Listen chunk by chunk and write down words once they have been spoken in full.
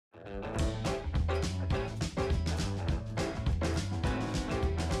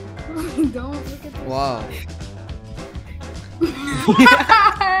Don't look at this. Wow.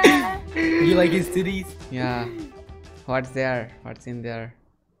 You like his titties? Yeah. What's there? What's in there?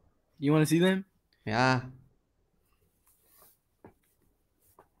 You want to see them? Yeah.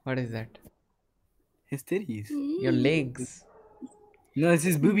 What is that? His titties. Your legs. No, it's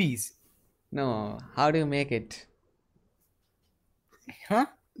his boobies. No. How do you make it? Huh?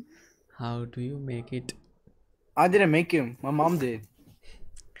 How do you make it? I didn't make him. My mom did.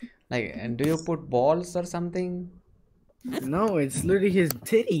 Like, and do you put balls or something? No, it's literally his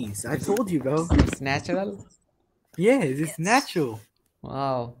titties. I told you, bro. It's natural? Yes, it's natural.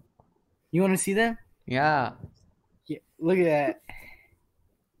 Wow. You want to see them? Yeah. Yeah, look at that.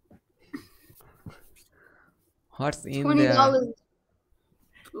 What's in $20. there?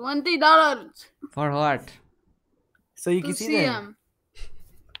 $20 For what? So you to can see see them. him.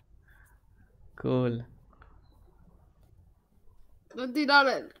 Cool.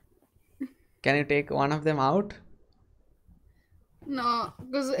 $20. Can you take one of them out? No,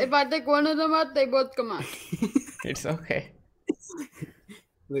 because if I take one of them out, they both come out. It's okay.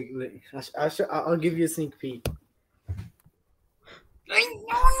 Look. I'll give you a sneak peek.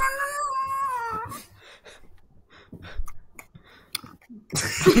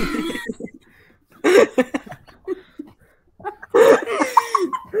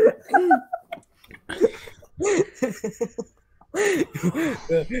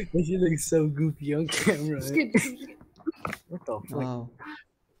 This shit looks so goofy on camera. What the fuck? Wow.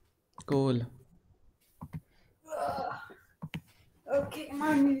 Cool. Okay,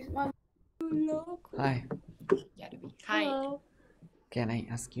 mommy. Hi. Hi. Hello. Can I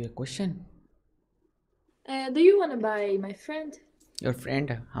ask you a question? Do you want to buy my friend? Your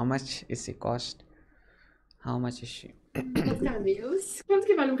friend, how much is she cost? How much is she? Quantos camelos? Quanto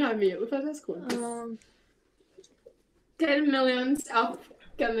que vale um camelo? Faz as contas. 10 millions of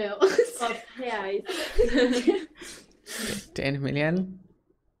camelos. Of reais. 10 million?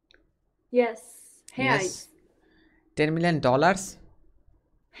 Yes. Reais. Yes. $10 million dollars?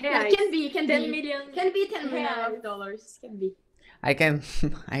 Yeah, Reais. can be 10 million. Can be 10 million reais. of dollars. Can be. I can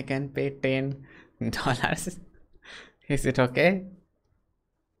I can pay $10. Is it okay?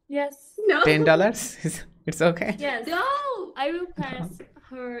 Yes. No. $10? It's okay? Yes. No. I will pass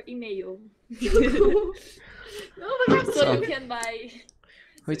her email. No, but I'm So So- you can buy.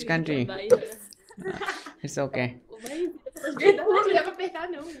 Which so you country? can buy her. It's okay. Não dá pra apertar,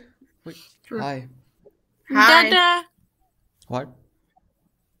 não. Hi. Dada. What?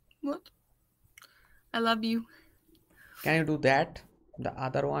 What? I love you. Can you do that? The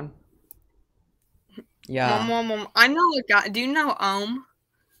other one? Yeah. Mom. I know a guy. Do you know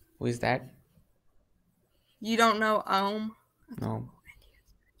Who is that? You don't know No.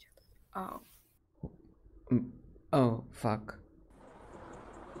 Oh. Oh, fuck.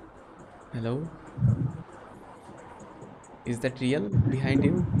 Hello? Is that real behind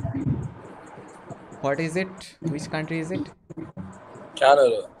you? What is it? Which country is it?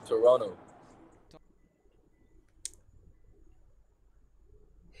 Canada, Toronto.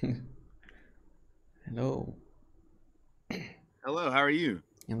 Hello. Hello, how are you?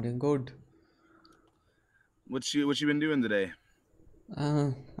 I'm doing good. What you been doing today?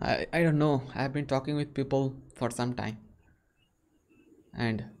 I don't know. I've been talking with people for some time.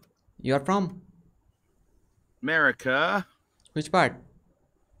 And you're from America, which part?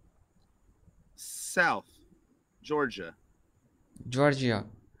 South Georgia. Georgia.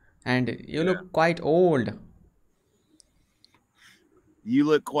 And you Yeah. look quite old. You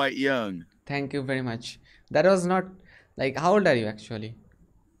look quite young. Thank you very much. That was not like, how old are you actually?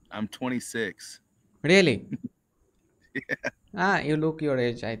 I'm 26. Really? Ah, you look your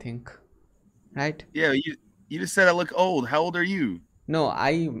age, I think. Right? Yeah, you just said I look old. How old are you? No,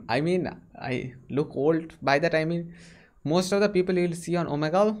 I mean I look old. By that I mean most of the people you will see on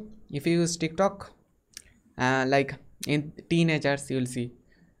Omegle, if you use TikTok, like in teenagers you will see.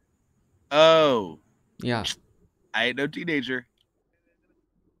 Oh, Yeah. I ain't no teenager.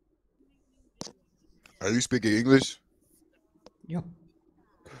 Are you speaking English? Yep.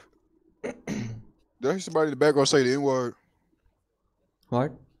 Did I hear somebody in the background say the N-word?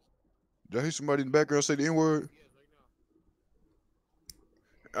 What? Did I hear somebody in the background say the N-word?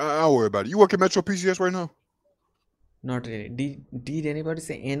 I'll worry about it. You work at Metro PCS right now? Not really. Did anybody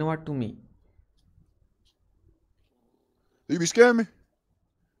say N-word to me? Do you be scamming?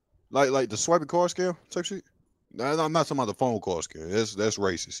 Like the swiping car scam type shit? Nah, I'm not talking about the phone call scam. That's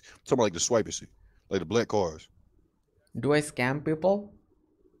racist. I'm talking about like the swiping shit. Like the black cars. Do I scam people?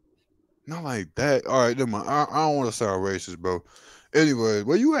 Not like that. All right, never mind. I don't want to sound racist, bro. Anyway,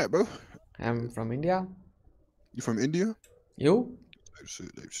 where you at, bro? I'm from India. You from India? You?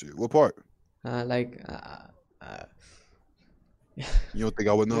 Type shit. What part? Like, You don't think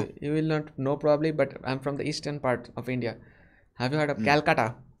I would know? you will not know probably, but I'm from the eastern part of India. Have you heard of Mm.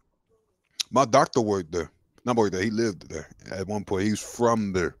 Calcutta? My doctor worked there. Not worked there. He lived there at one point. He was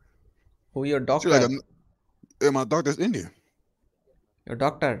from there. Who your She doctor? like my doctor's Indian. Your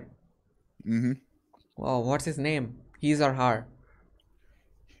doctor? Mm-hmm. Wow, what's his name? His or her?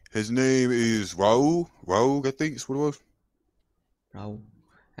 His name is Raul. Raul, I think is what it was. Rao.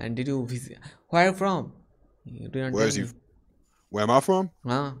 And did you visit? Where are you from? You didn't Where tell is he? me. Where am I from?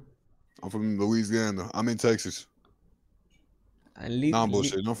 Huh? I'm from Louisiana. I'm in Texas. Nah, I'm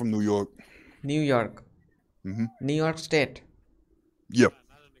bullshit. I'm from New York. New York. Mm-hmm. New York State. Yep.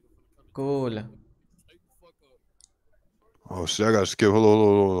 Cool. Oh shit, I gotta skip. Hold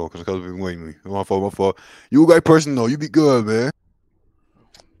on, because been waiting me. My fault. You a great person though. You be good, man.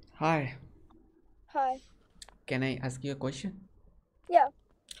 Hi. Hi. Can I ask you a question? Yeah.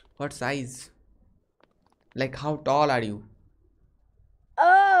 What size? Like how tall are you?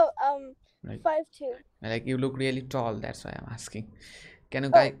 Oh, Like 5'2". like you look really tall. That's why I'm asking. Can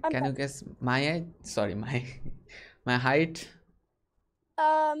you I'm you guess my age? Sorry, my my height?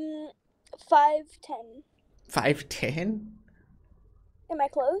 5'10". 5'10". Am I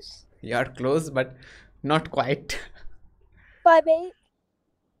close? You're close, but not quite. 5'8".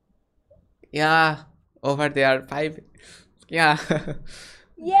 Yeah, over there, 5. Yeah,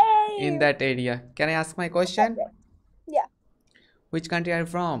 Yay! in that area. Can I ask my question? Yeah. Which country are you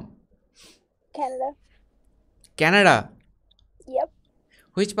from? Canada. Canada. Yep.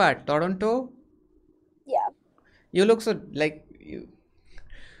 Which part? Toronto? Yeah. You look so like you.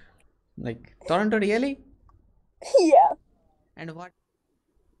 Like Toronto, really? Yeah. And what?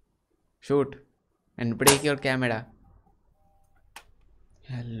 Shoot and break your camera.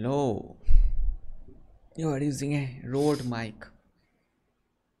 Hello. You are using a Rode mic.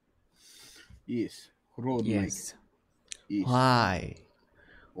 Yes. Road Yes. Yes. Why?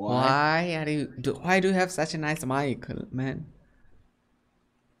 Why do you have such a nice mic, man?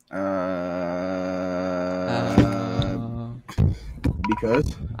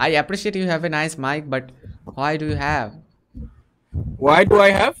 Because. I appreciate you have a nice mic, but why do you have? Why do I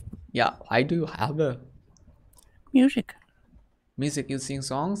have? Yeah, why do you have a Music. music? You sing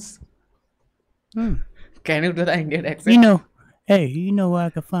songs? Hmm. Can you do the Indian accent? You know, hey, you know where I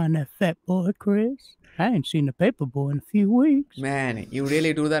can find that fat boy, Chris? I ain't seen the paper boy in a few weeks. Man, you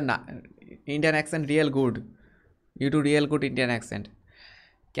really do the Indian accent real good. You do real good Indian accent.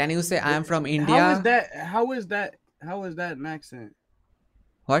 Can you say I am from India? How is that an accent?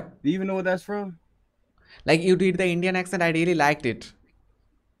 What? Do you even know what that's from? Like you did the Indian accent, I really liked it.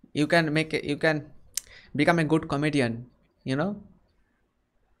 You can become a good comedian, you know?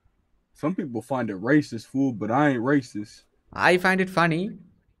 Some people find it racist, fool, but I ain't racist. I find it funny.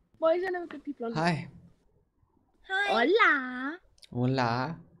 Boys are no good people. Hi. Hi. Hola.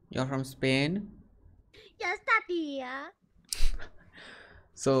 Hola. You're from Spain? Yes, Daddy.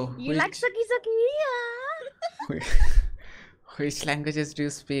 So You like sucky sucky? which languages do you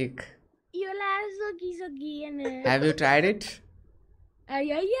speak? You like sucky sucky? Have you tried it?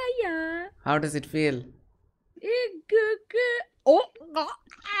 Yeah. How does it feel? Oh.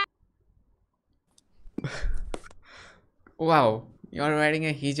 Wow, you're wearing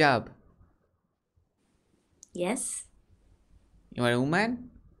a hijab. Yes. You are a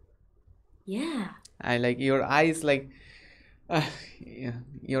woman? Yeah. I like your eyes yeah,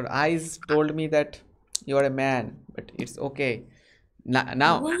 your eyes told me that you are a man, but it's okay.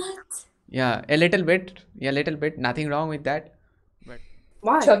 Now What? yeah, a little bit. Nothing wrong with that. But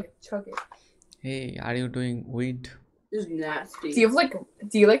Why? Chug it. hey, are you doing weed? This is nasty. Do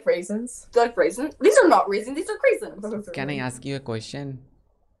you like raisins? Do you like raisins? These are not raisins, these are raisins. Can I ask you a question?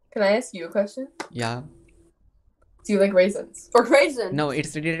 Can I ask you a question? Yeah. Do you like raisins? Or raisins? No,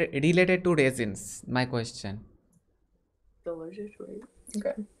 it's related to raisins. My question. Delicious raisins.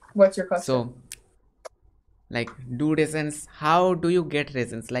 Okay. What's your question? So, like, do raisins? How do you get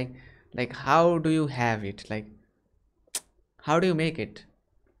raisins? Like, how do you have it? Like, how do you make it?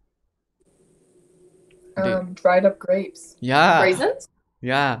 Dried up grapes. Yeah. Raisins?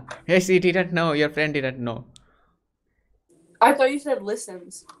 Yeah. Hey, she didn't know. Your friend didn't know. I thought you said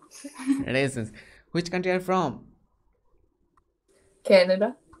listens. Raisins. Which country are you from?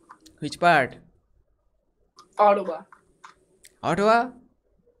 Canada. Which part? Ottawa. Ottawa?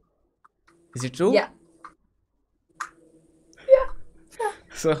 Is it true? Yeah.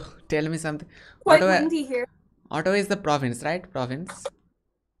 So tell me something. Quite windy here. Ottawa is the province, right? Province.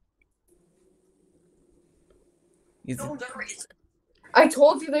 Is it? I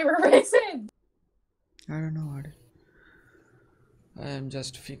told you they were raisins. I don't know what. I am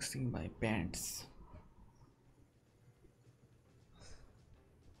just fixing my pants.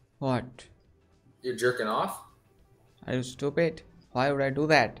 What? You're jerking off? Are you stupid? Why would I do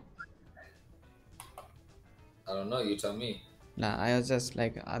that? I don't know. You tell me. Nah, I was just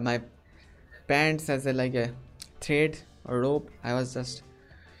like my pants as a like a thread or rope. I was just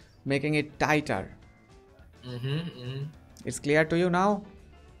making it tighter. It's clear to you now?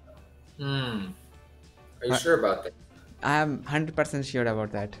 Are you sure about that? I am 100% sure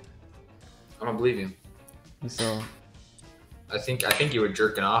about that. I don't believe you. So I think you were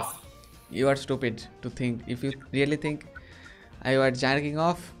jerking off. you are stupid to think. If you really think you are jerking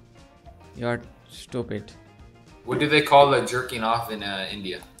off, you are stupid. What do they call the jerking off in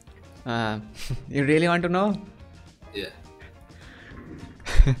India? You really want to know? Yeah.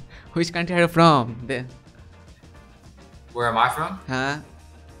 Which country are you from? Where am I from? Huh?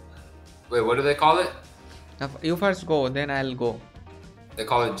 Wait, what do they call it? You first go, then I'll go. They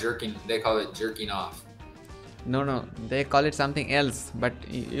call it jerking. They call it jerking off. No, they call it something else. But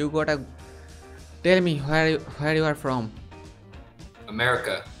you gotta tell me where you are from.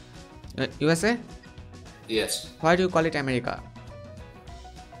 America. USA? Yes. Why do you call it America?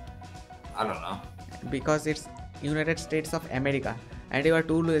 I don't know. Because it's United States of America, and you are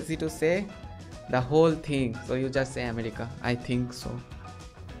too lazy to say the whole thing, so you just say America. I think so.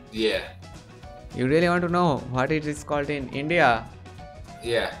 Yeah. You really want to know what it is called in India?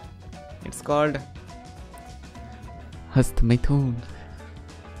 Yeah. It's called Hastmaithun.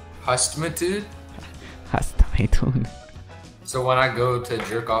 Hastmatud? Hastmaithun. So when I go to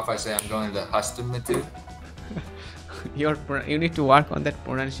jerk off, I say I'm going to Hastmatud? You need to work on that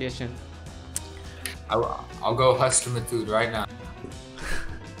pronunciation. I'll go Hastmatud right now.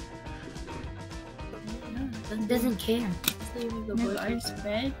 Doesn't care. Are you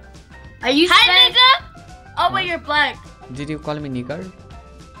sped? Are you Hi, nigga? Oh, wait, you're black. Did you call me nigger? You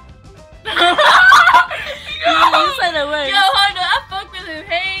said the word. Yo, hold on. I fuck with him.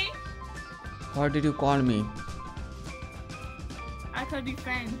 Hey. What did you call me? I called you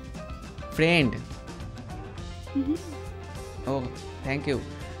friend. Friend. Oh, thank you.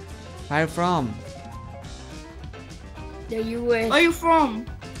 Where are you from? The US. Where you from?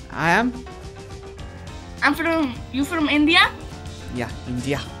 I am? I'm from. You from India? Yeah,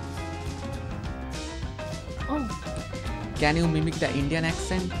 India. Oh. Can you mimic the Indian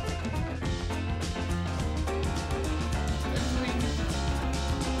accent?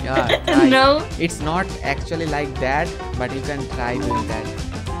 Yeah, try. No. It's not actually like that, but you can try doing that.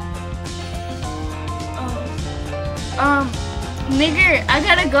 Nigger, I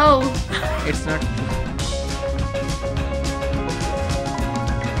gotta go. It's not